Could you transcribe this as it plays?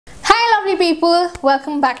people,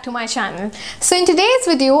 welcome back to my channel. So in today's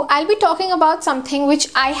video I'll be talking about something which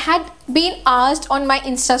I had been asked on my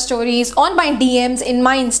Insta stories, on my DMs in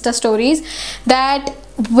my Insta stories, that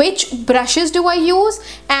which brushes do I use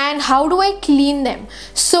and how do I clean them.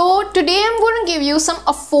 So today I'm going to give you some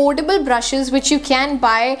affordable brushes which you can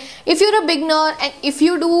buy if you're a beginner and if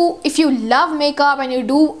you love makeup and you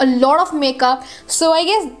do a lot of makeup. So I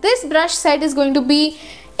guess this brush set is going to be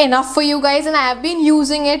enough for you guys, and I have been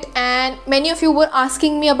using it and many of you were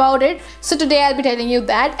asking me about it. So today I'll be telling you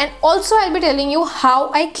that, and also I'll be telling you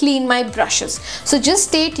how I clean my brushes. So just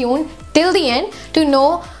stay tuned till the end to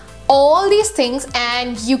know all these things,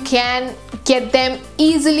 and you can get them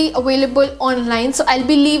easily available online. So I'll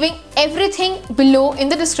be leaving everything below in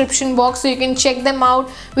the description box so you can check them out,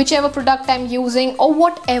 whichever product I'm using or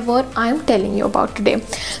whatever I'm telling you about today.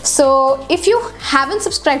 So if you haven't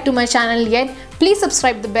subscribed to my channel yet, please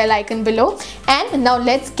subscribe the bell icon below, and now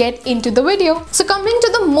let's get into the video. So coming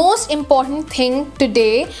to the most important thing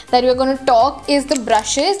today that we're going to talk is the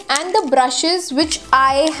brushes, and the brushes which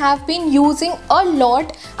I have been using a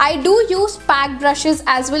lot. I do use pack brushes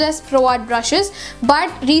as well as Pro Art brushes, but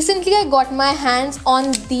recently I got my hands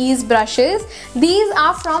on these brushes. These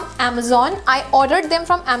are from Amazon. I ordered them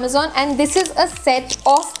from Amazon, and this is a set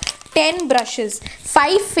of 10 brushes,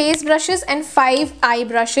 5 face brushes and 5 eye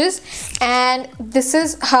brushes, and this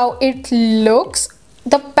is how it looks.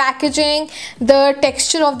 The packaging, the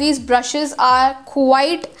texture of these brushes are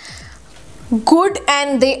quite good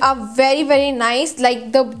and they are very nice.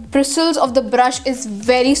 Like, the bristles of the brush is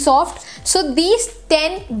very soft. So these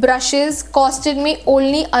 10 brushes costed me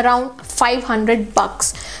only around 500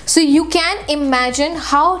 bucks. So you can imagine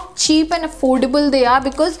how cheap and affordable they are,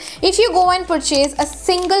 because if you go and purchase a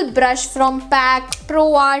single brush from Pack,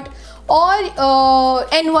 Pro Art or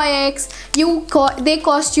NYX, they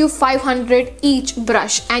cost you 500 each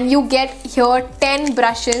brush, and you get here 10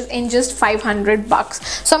 brushes in just 500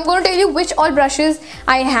 bucks. So I'm going to tell you which all brushes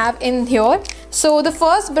I have in here. So the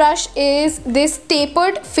first brush is this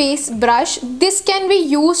tapered face brush. This can be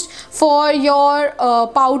used for your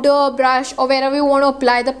powder brush or wherever you want to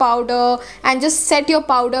apply the powder and just set your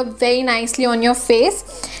powder very nicely on your face.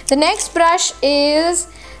 The next brush is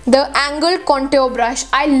the angled contour brush.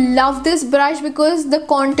 I love this brush because the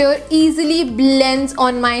contour easily blends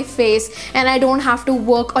on my face and I don't have to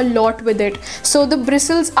work a lot with it. So the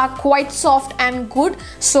bristles are quite soft and good,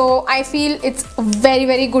 so I feel it's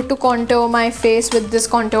very good to contour my face with this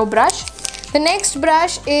contour brush. The next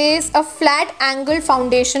brush is a flat angled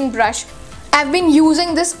foundation brush. I've been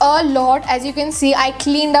using this a lot. As you can see, I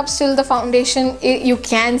cleaned up still the foundation. You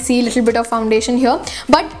can see a little bit of foundation here,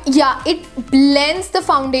 but yeah, it blends the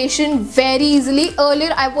foundation very easily.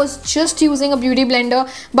 Earlier I was just using a beauty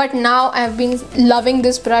blender, but now I've been loving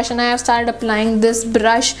this brush and I have started applying this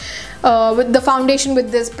brush with the foundation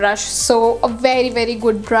with this brush. So a very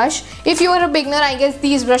good brush. If you are a beginner, I guess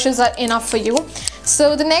these brushes are enough for you.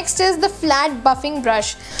 So the next is the flat buffing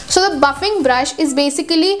brush. So the buffing brush is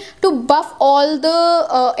basically to buff all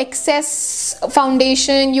the excess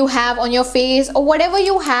foundation you have on your face or whatever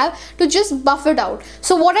you have, to just buff it out.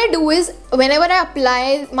 So what I do is, whenever I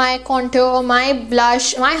apply my contour, my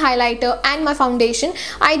blush, my highlighter and my foundation,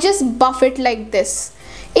 I just buff it like this.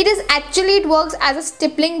 It works as a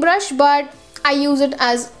stippling brush, but I use it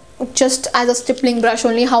just as a stippling brush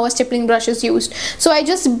only, how a stippling brush is used. So I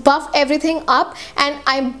just buff everything up and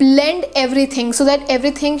I blend everything so that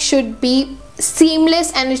everything should be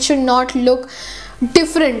seamless and it should not look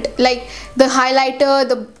different. Like the highlighter,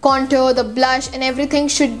 the contour, the blush and everything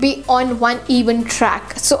should be on one even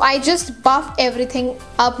track. So I just buff everything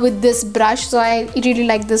up with this brush. So I really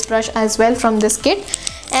like this brush as well from this kit.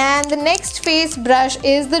 And the next face brush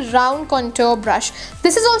is the round contour brush.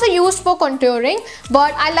 This is also used for contouring,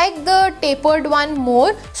 but I like the tapered one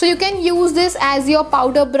more. So you can use this as your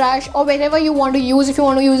powder brush or wherever you want to use. If you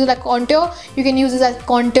want to use it as contour, you can use it as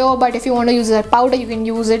contour, but if you want to use it as powder, you can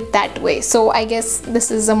use it that way. So I guess this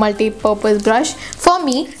is a multi-purpose brush for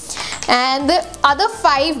me. And the other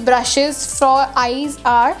 5 brushes for eyes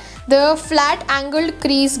are the flat angled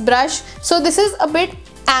crease brush. So this is a bit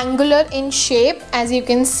angular in shape, as you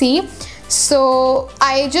can see. So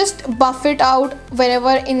I just buff it out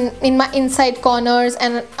wherever in my inside corners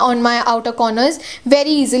and on my outer corners very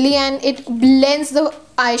easily, and it blends the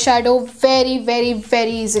eyeshadow very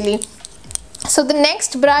easily. So the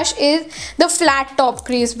next brush is the flat top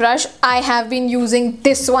crease brush. I have been using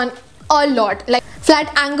this one a lot. Like flat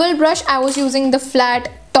angle brush, I was using the flat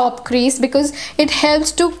top crease because it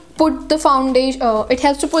helps to put the foundation, it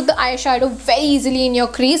helps to put the eyeshadow very easily in your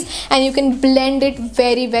crease, and you can blend it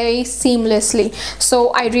very seamlessly. So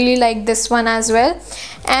I really like this one as well.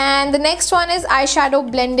 And the next one is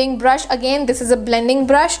eyeshadow blending brush. Again, this is a blending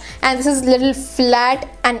brush, and this is little flat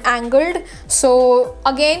and angled, so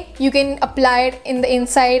again you can apply it in the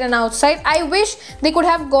inside and outside. I wish they could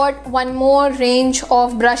have got one more range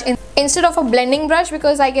of brush instead of a blending brush,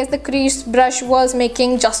 because I guess the crease brush was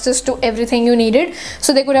making justice to everything you needed,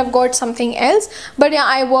 so they could have got something else. But yeah,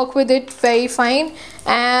 I work with it very fine.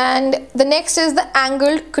 And the next is the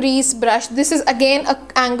angled crease brush. This is again a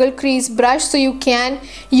angled crease brush, so you can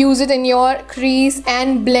use it in your crease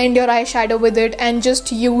and blend your eyeshadow with it, and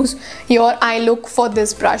just use your eye look for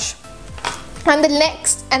this brush. And the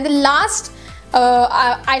next and the last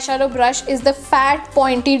eyeshadow brush is the fat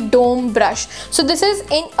pointy dome brush. So this is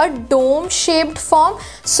in a dome shaped form,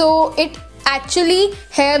 so it actually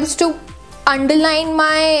helps to underline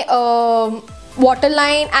my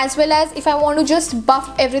waterline, as well as if I want to just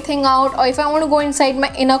buff everything out, or if I want to go inside my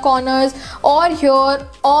inner corners or here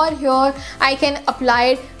or here, I can apply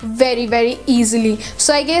it very easily.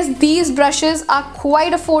 So I guess these brushes are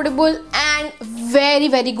quite affordable and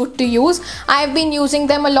very good to use. I've been using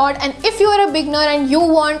them a lot, and if you are a beginner and you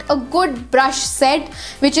want a good brush set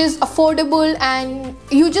which is affordable and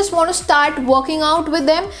you just want to start working out with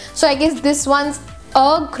them, so I guess this one's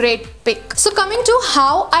a great pick. So coming to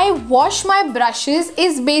how I wash my brushes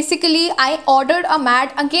is basically I ordered a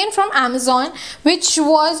mat again from Amazon, which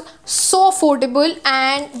was so affordable,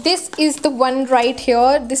 and this is the one right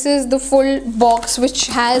here. This is the full box which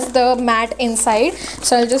has the mat inside,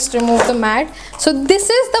 so I'll just remove the mat. So this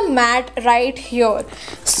is the mat right here.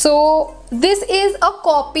 So this is a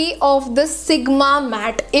copy of the Sigma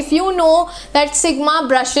mat. If you know that Sigma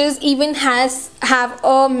brushes even have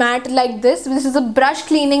a mat like this. This is a brush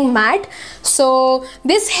cleaning mat. So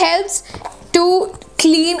this helps to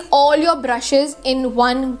clean all your brushes in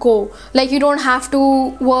one go. Like you don't have to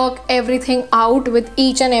work everything out with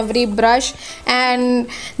each and every brush, and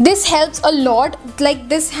this helps a lot. Like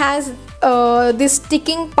this has this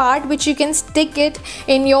sticking part which you can stick it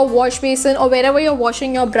in your wash basin or wherever you're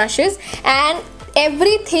washing your brushes, and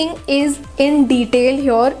everything is in detail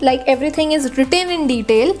here. Like everything is written in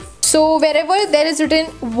detail. So wherever there is written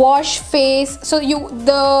wash face, so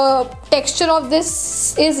the texture of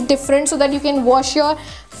this is different, so that you can wash your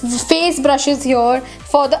face brushes here.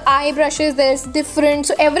 For the eye brushes there is different,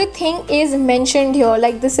 so everything is mentioned here.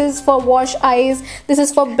 Like this is for wash eyes, this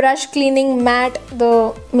is for brush cleaning mat,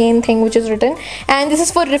 the main thing which is written, and this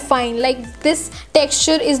is for refine. Like this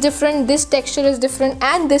texture is different, this texture is different,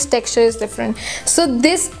 and this texture is different. So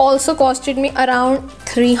this also costed me around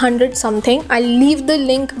 300 something. I'll leave the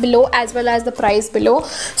link below as well as the price below.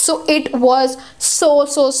 So it was so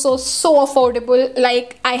affordable.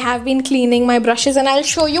 Like I have been cleaning my brushes, and I'll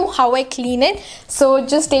show you how I clean it, so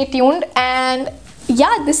just stay tuned. And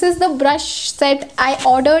yeah, this is the brush set I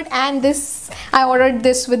ordered, and I ordered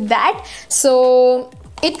this with that. So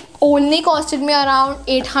it only costed me around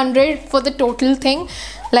 800 for the total thing.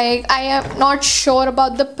 Like I am not sure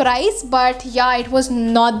about the price, but yeah, it was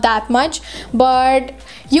not that much. But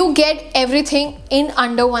you get everything in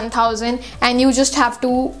under 1000, and you just have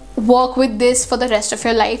to work with this for the rest of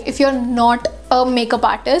your life if you're not a makeup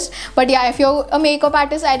artist. But yeah, if you're a makeup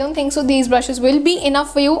artist, I don't think so these brushes will be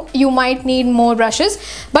enough for you. You might need more brushes.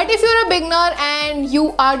 But if you're a beginner and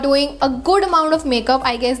you are doing a good amount of makeup,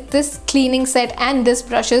 I guess this cleaning set and this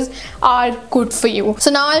brushes are good for you.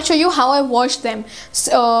 So now I'll show you how I wash them,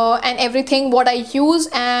 and everything, what I use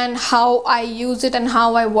and how I use it and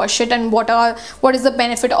how I wash it, and what is the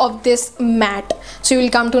benefit of this mat. So you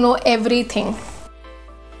will come to know everything.